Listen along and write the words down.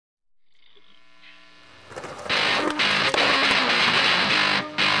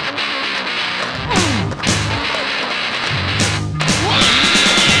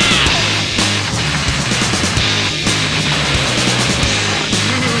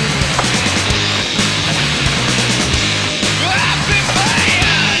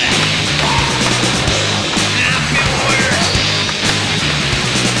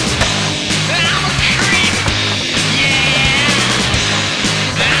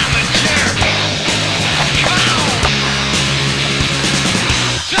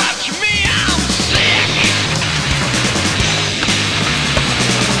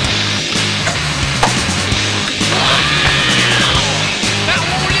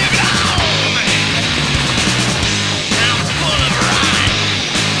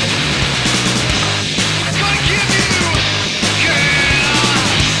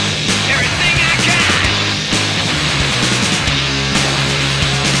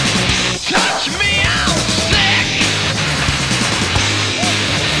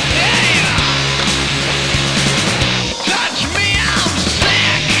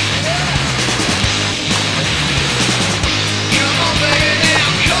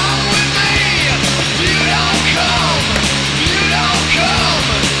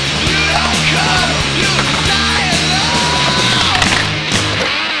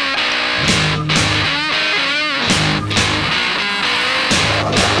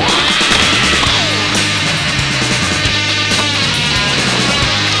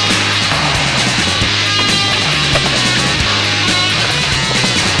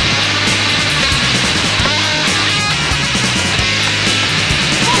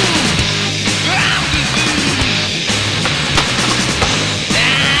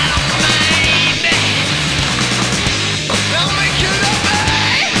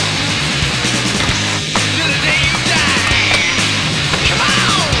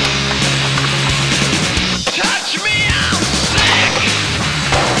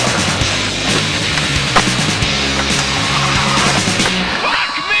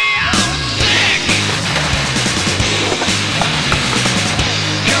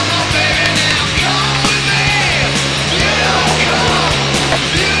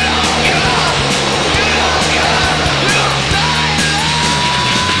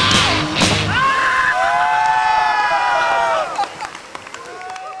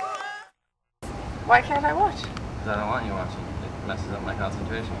Why can't I watch? Because I don't want you watching. It messes up my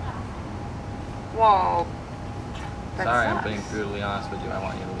concentration. Well, that Sorry, sucks. I'm being brutally honest with you. I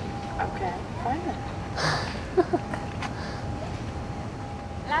want you to leave. Okay, fine then.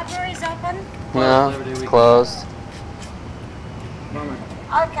 Library's open? No, closed. Bummer.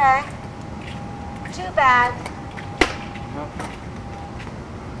 Okay. Too bad.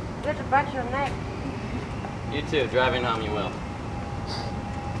 You have to break your neck. You too. Driving home, you will.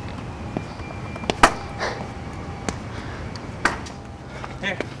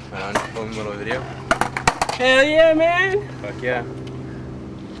 Here. Want to film a little video? Hell yeah, man! Fuck yeah.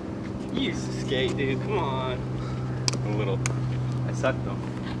 You used to skate, dude. Come on. A little. I suck though.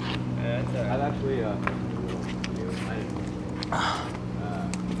 Yeah, that's alright. I've actually, a little bit honeycomb.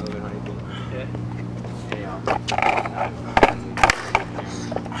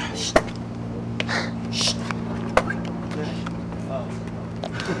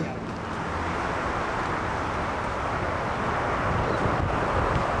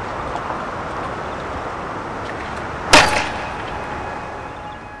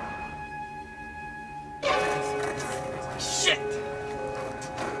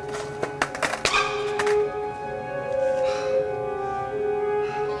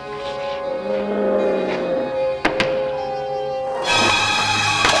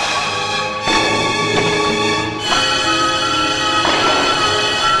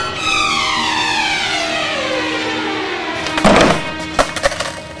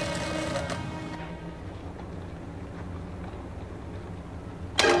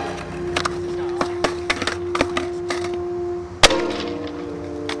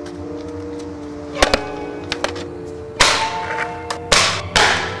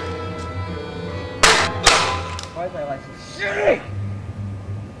 Why is my license shitty?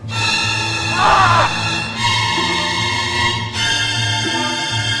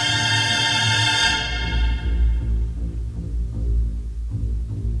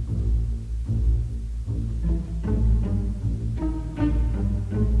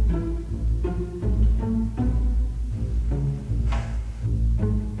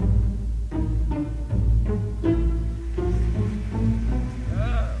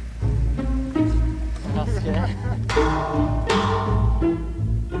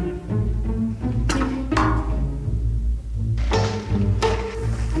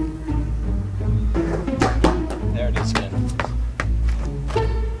 There it is, man.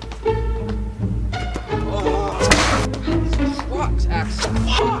 Rocks, Axel.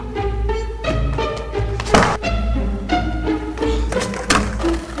 Fuck!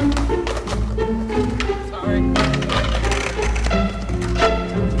 Sorry.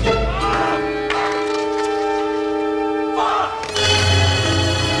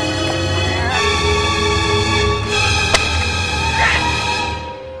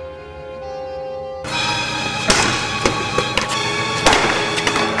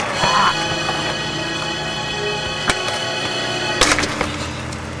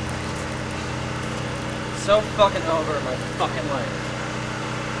 So fucking over my fucking life.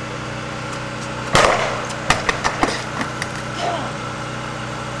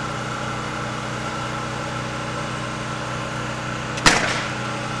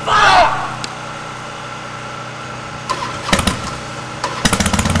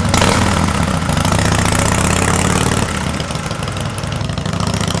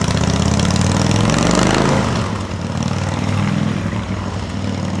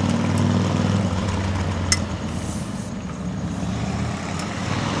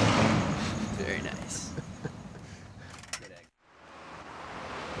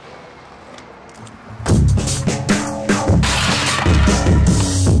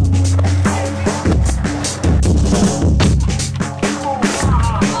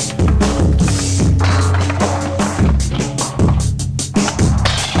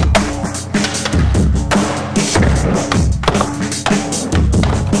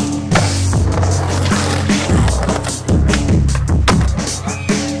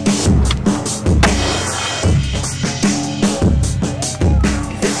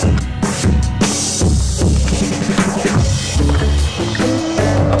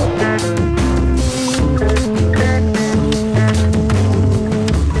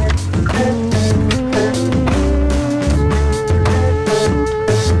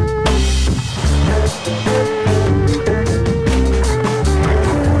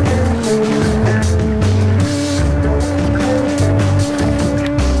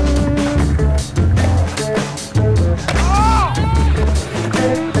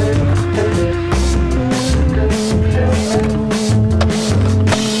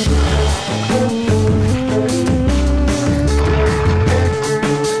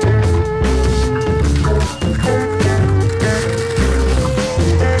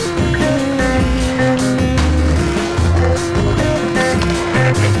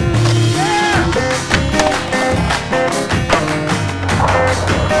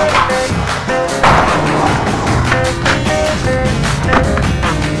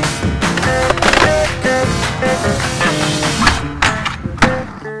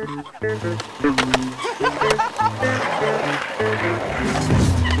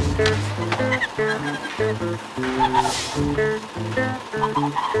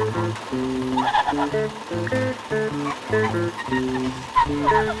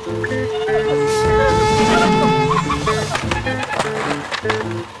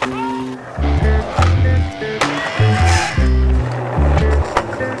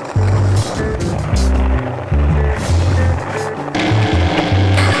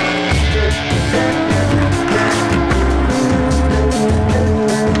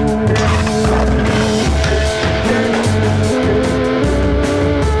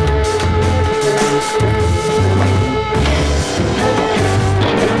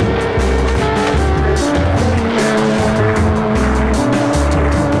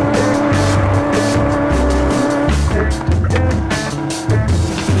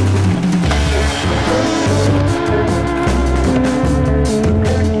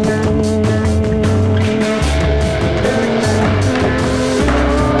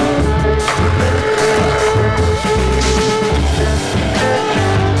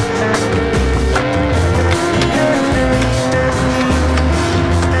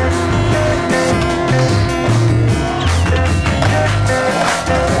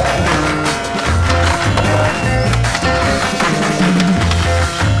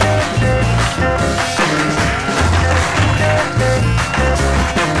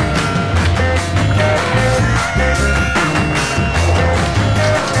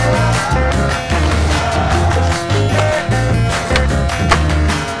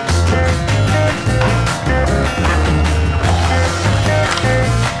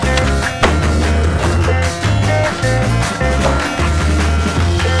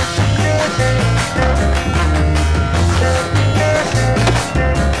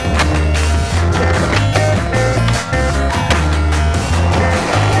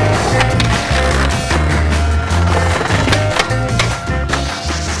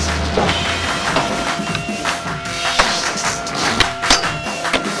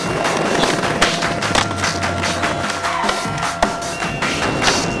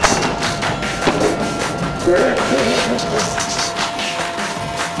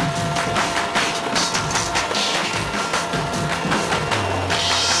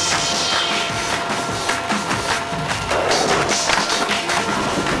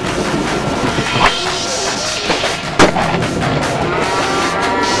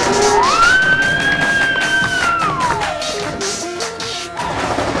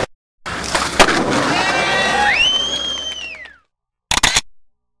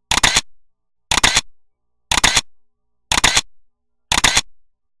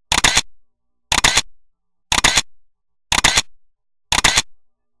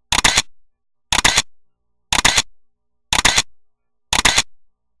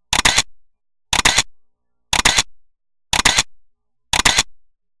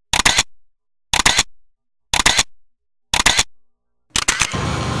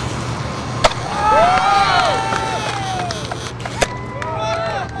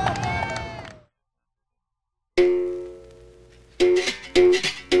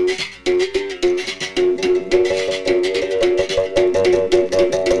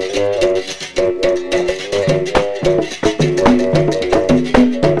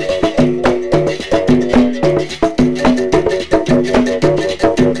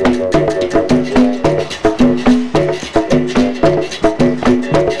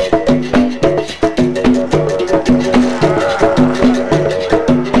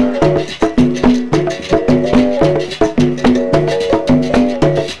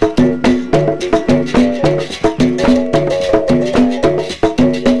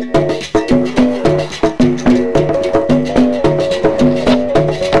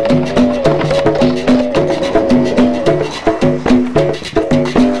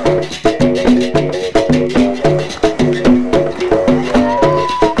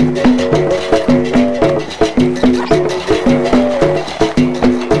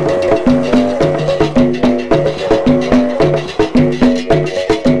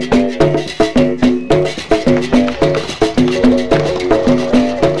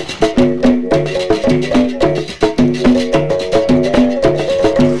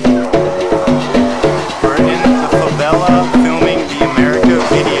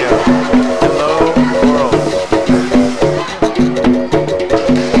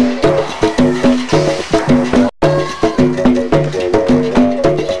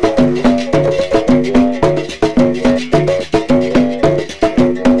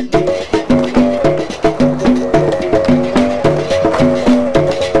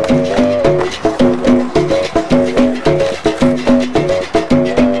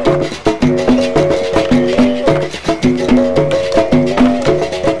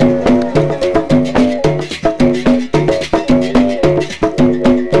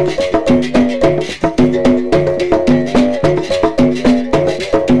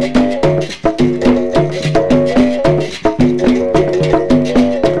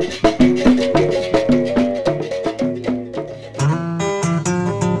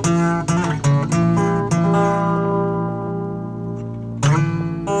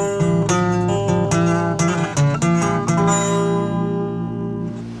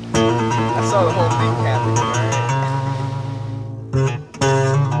 saw the whole thing happen, alright?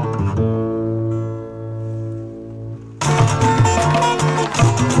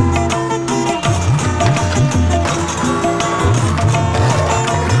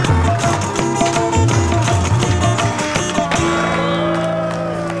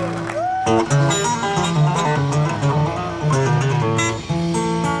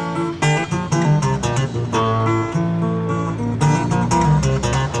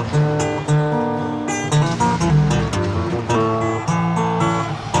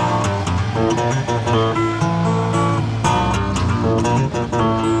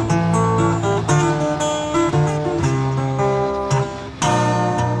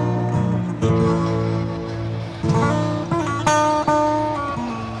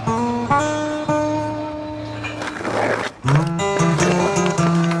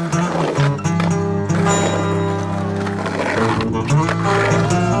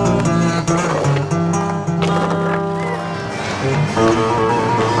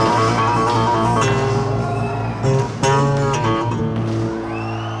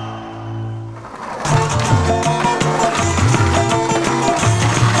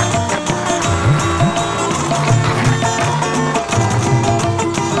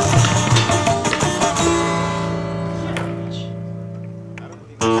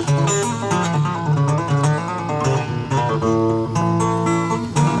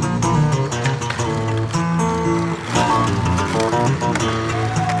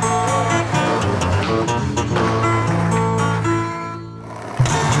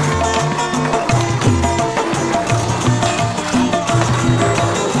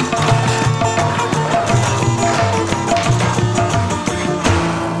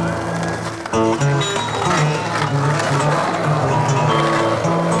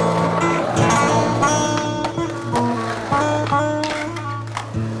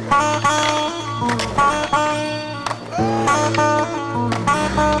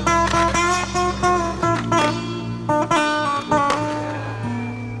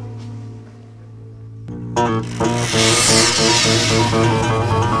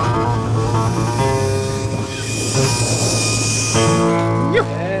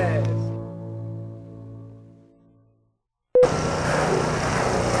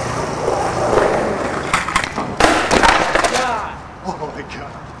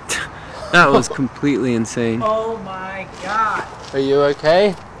 That was completely insane. Oh my god. Are you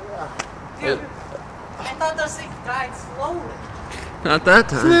okay? Dude, I thought those things died slowly. Not that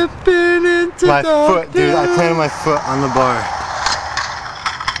time. Slipping into My foot, dude. I planted my foot on the bar.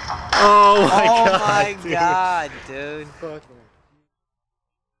 Oh my Oh god. my dude. god, dude.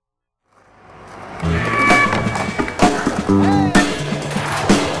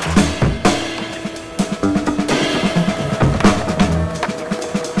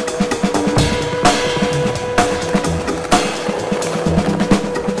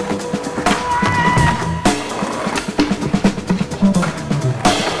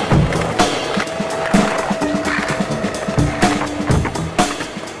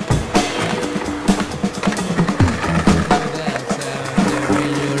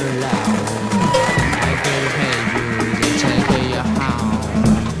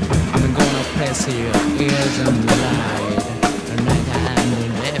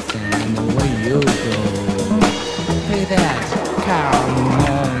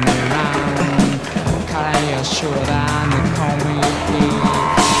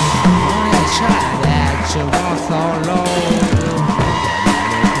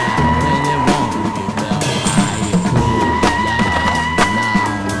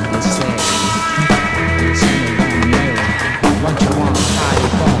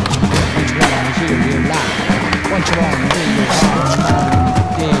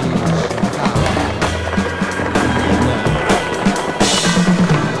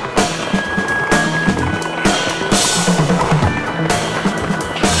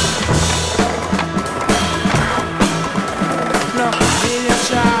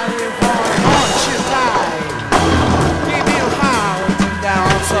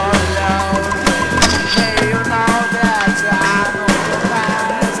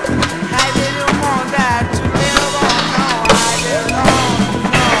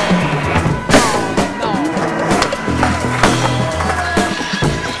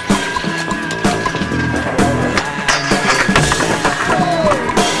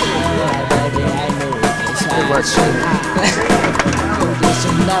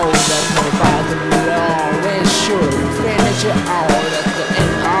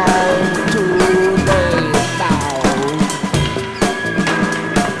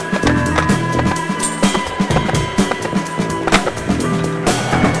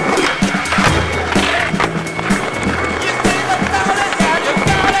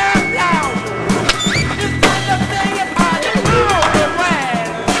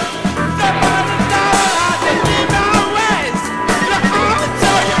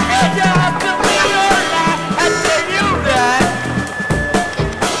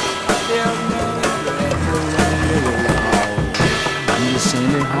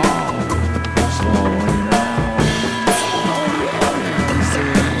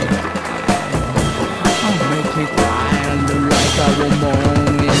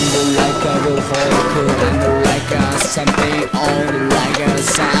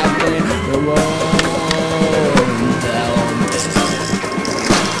 something the won't tell me.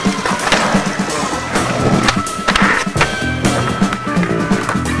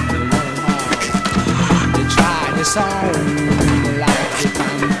 They try this on like they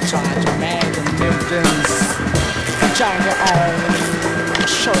can try to make a difference. Trying to own,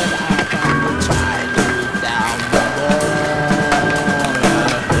 show it up and try to down the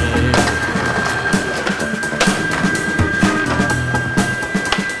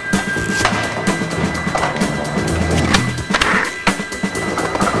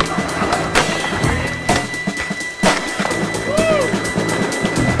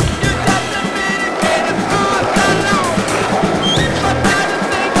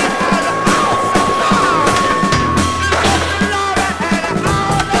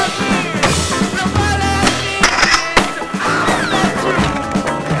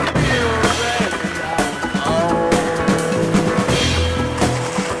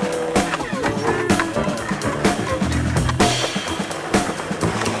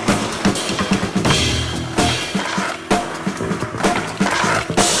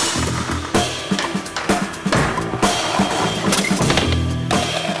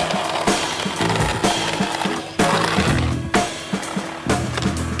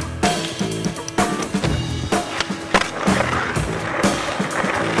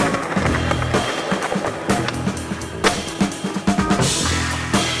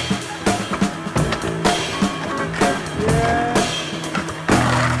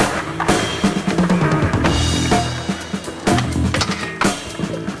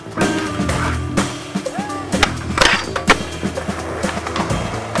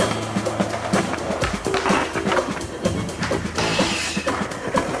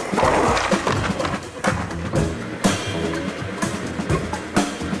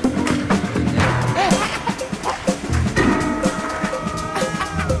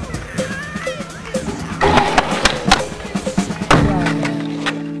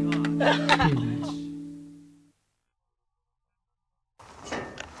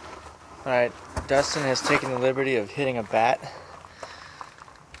Alright, Dustin has taken the liberty of hitting a bat.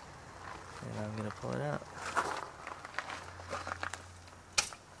 And I'm gonna pull it out.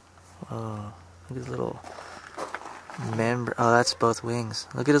 Oh, look at his little member. Oh, that's both wings.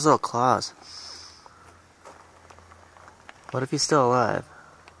 Look at his little claws. What if he's still alive?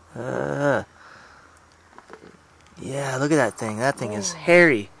 Yeah, look at that thing. That thing is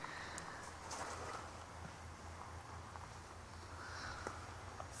hairy.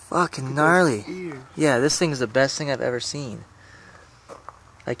 Fucking gnarly. Yeah, this thing is the best thing I've ever seen.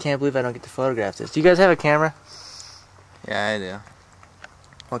 I can't believe I don't get to photograph this. Do you guys have a camera? Yeah, I do.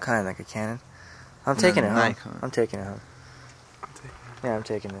 What kind? Like a Canon? I'm taking it home. Nikon. I'm taking it home. Yeah, I'm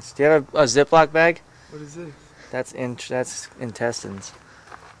taking this. Do you have a Ziploc bag? What is this? That's intestines.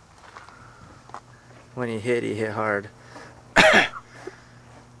 When you hit hard. You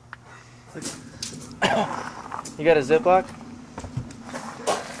got a Ziploc?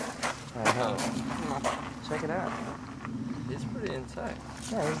 Check it out. It's pretty inside.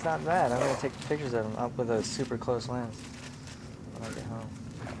 Yeah, he's not bad. I'm gonna take pictures of him up with a super close lens when I get home.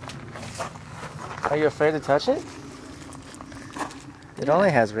 Are you afraid to touch it? It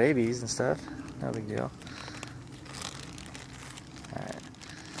only has rabies and stuff. No big deal. Alright.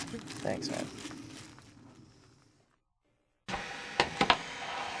 Thanks, man.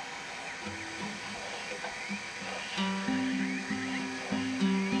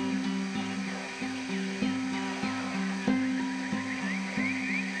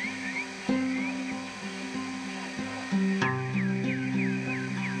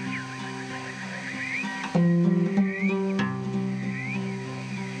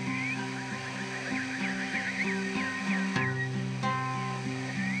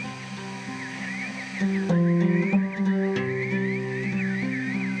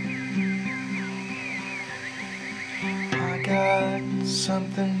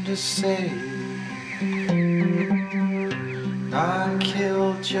 Something to say. I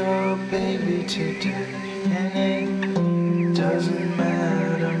killed your baby today, and it doesn't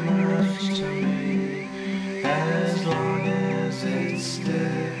matter much to me as long as it's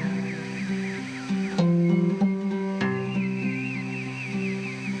dead.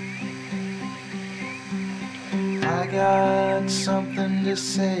 I got something to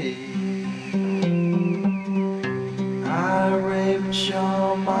say. I raped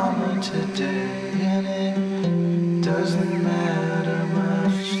your mama today, and it doesn't matter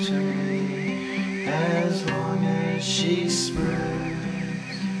much to me as long as she spreads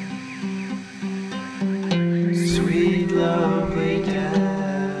sweet, lovely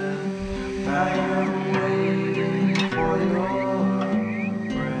death. I am waiting for your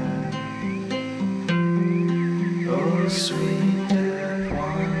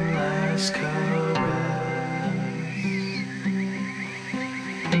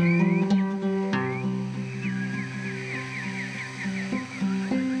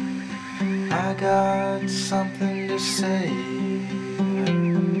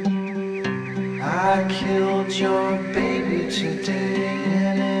I killed your baby today,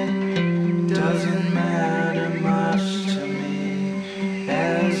 and it doesn't matter much to me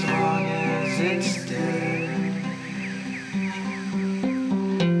as long as it's dead.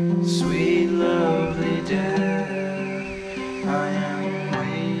 Sweet, lovely death, I am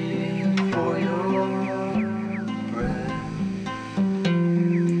waiting for your breath.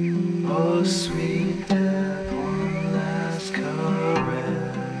 Oh, sweet death, one last caress.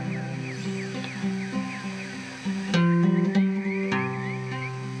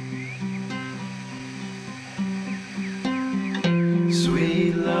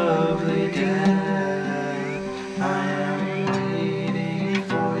 Sweet, lovely death, I am waiting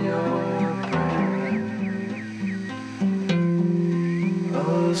for your breath.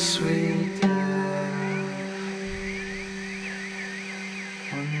 Oh, sweet death,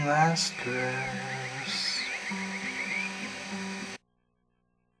 one last caress.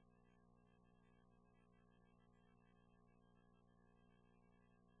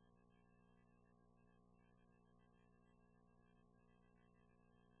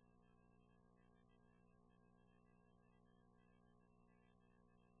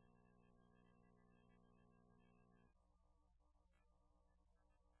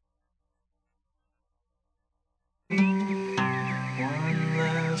 One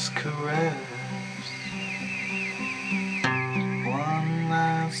last caress, one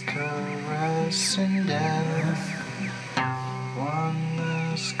last caress in death, one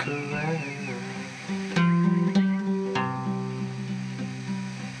last caress.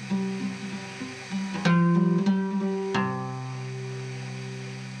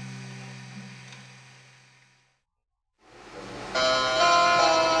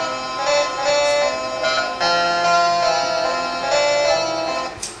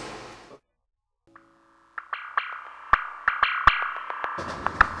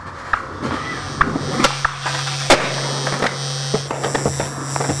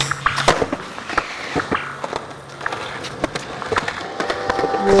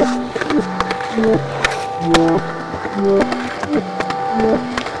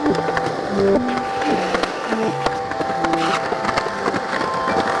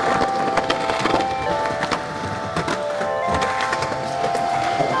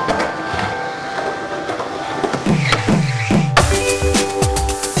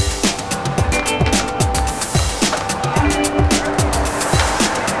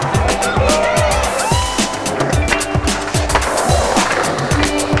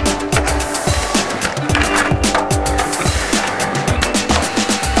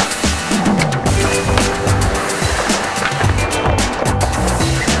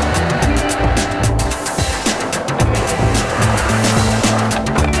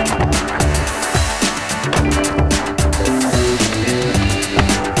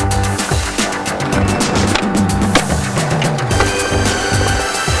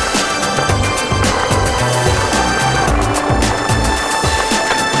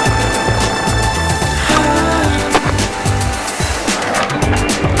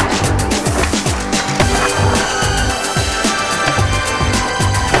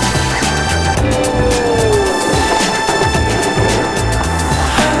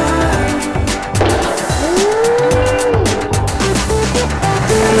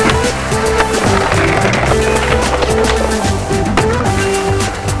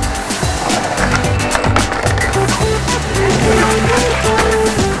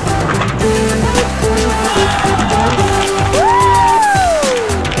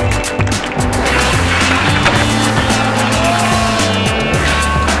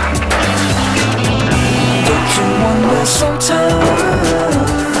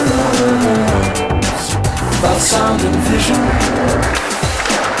 Sound and vision.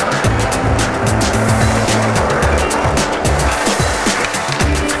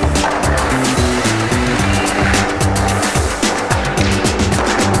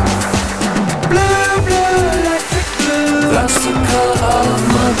 Blue, blue, electric blue. That's the color of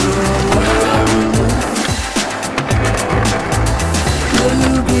my room where I room.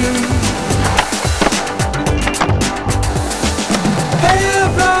 Blue, blue. Pale,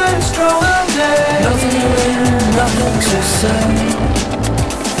 blind, strong all day. Nothing to win, nothing to say.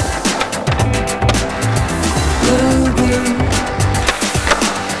 Blue, blue.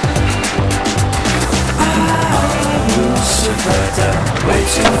 I will sit right there,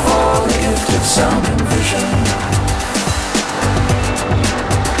 waiting for the gift of sound and vision.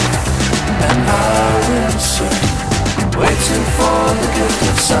 And I will sit, waiting for the gift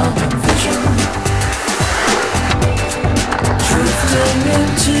of sound and vision. Drifting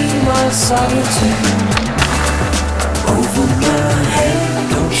into my solitude. Over my head,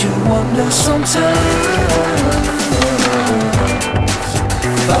 don't you wonder? sometimes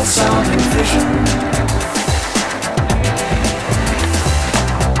about sound and vision.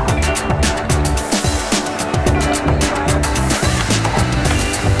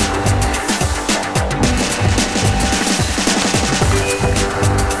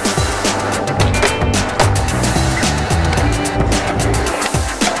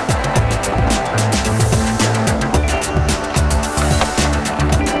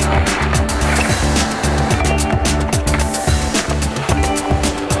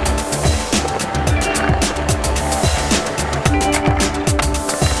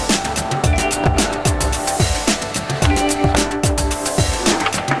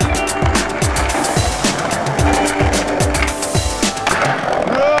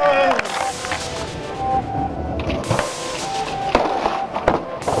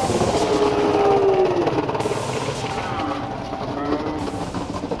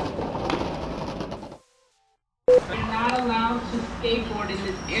 Skateboard in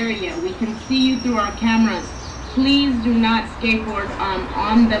this area. We can see you through our cameras. Please do not skateboard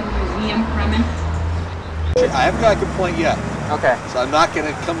on the museum premise. I haven't got a complaint yet. Okay. So I'm not going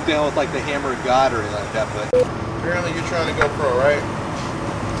to come down with like the hammer of God or anything like that, but... Apparently you're trying to go pro, right?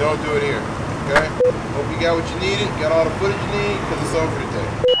 Don't do it here, okay? Hope you got what you needed, got all the footage you need, because it's over today.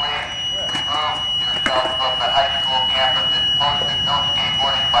 Please remove yourself from the high school campus and posted no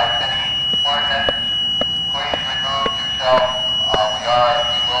skateboarding by city ordinance. Please remove yourself.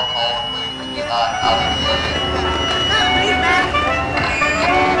 We will call the police if you're not out of the area.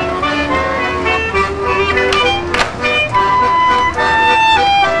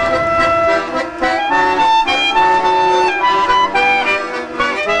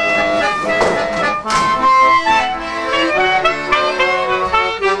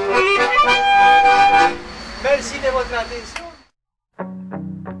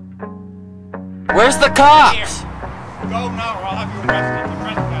 Where's the cops? Go now or I'll have you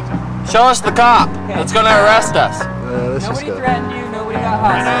arrested. Show us the cop that's gonna arrest us. Nobody threatened you, nobody got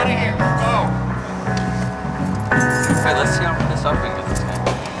hostile. Get out of here, go. Alright, let's see how pissed off we can get this guy.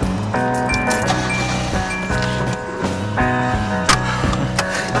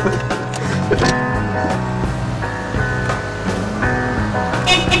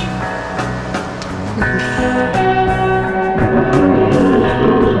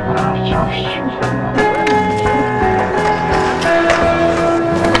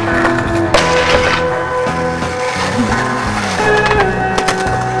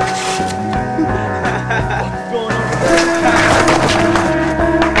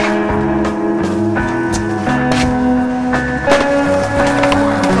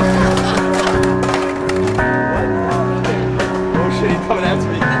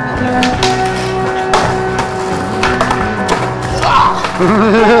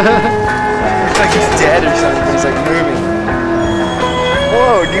 Looks like he's dead or something. He's like moving.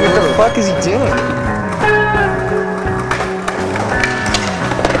 Whoa, dude, what the fuck is he doing?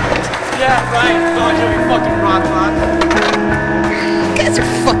 Yeah, right. Thought you were fucking rock rock. You guys are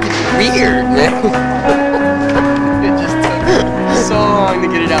fucking weird, man. It just took so long to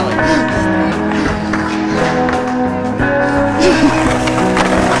get it out like this.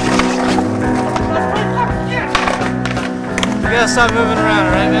 You gotta stop moving around,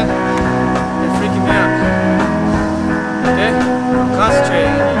 alright, man? You're freaking me out. Okay? I'm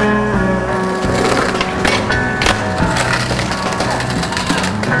concentrating.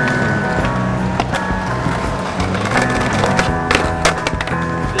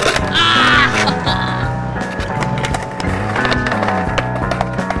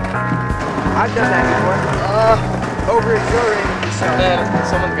 I've done that before. Over at your end. Man,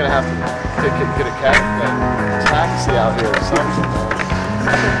 someone's gonna have to get a taxi out here or something.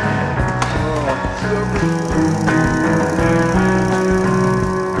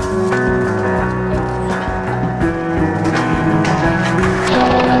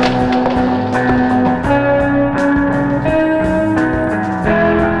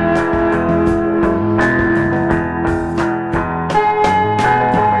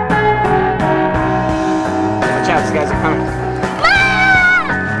 Watch out, these guys are coming.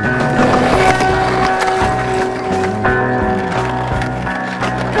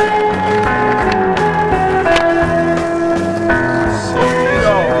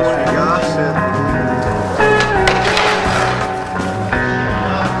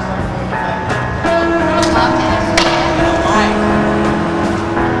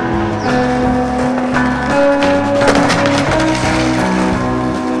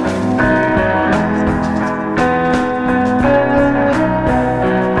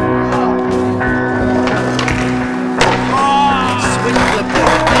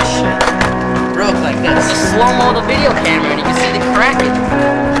 slow-mo the video camera and you can see the cracking.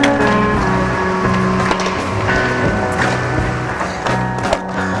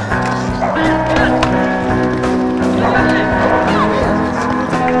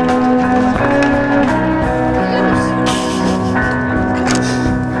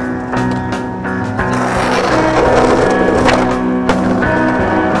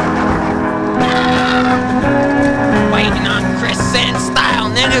 Waiting on Chris Sand style,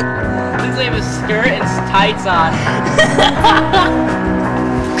 nigga. Looks like a skirt and tights on.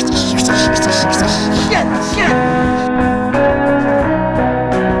 Shit.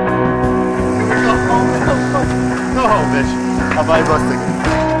 Go home, bitch. I'll buy you bus ticket.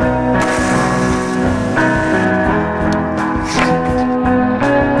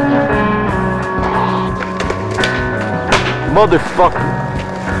 Motherfucker.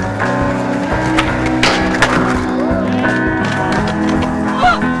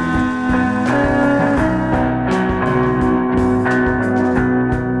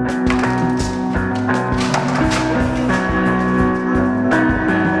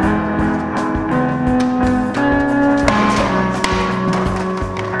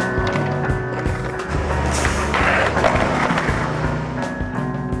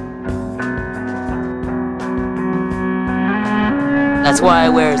 That's why I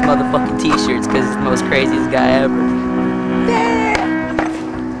wear his motherfucking t-shirts, because he's the most craziest guy ever.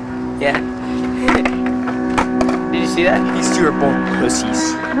 Yeah. Did you see that? These two are both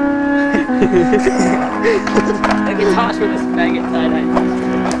pussies. Look at Tosh with his maggot tie-dye.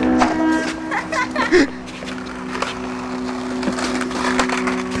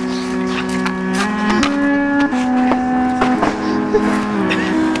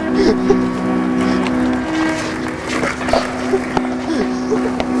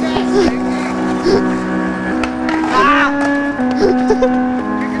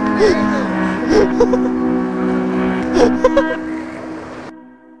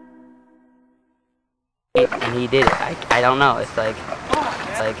 And he did it. I don't know. It's like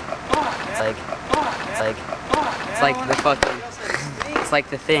the fucking. It's like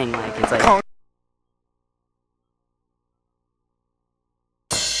the thing. Like it's like.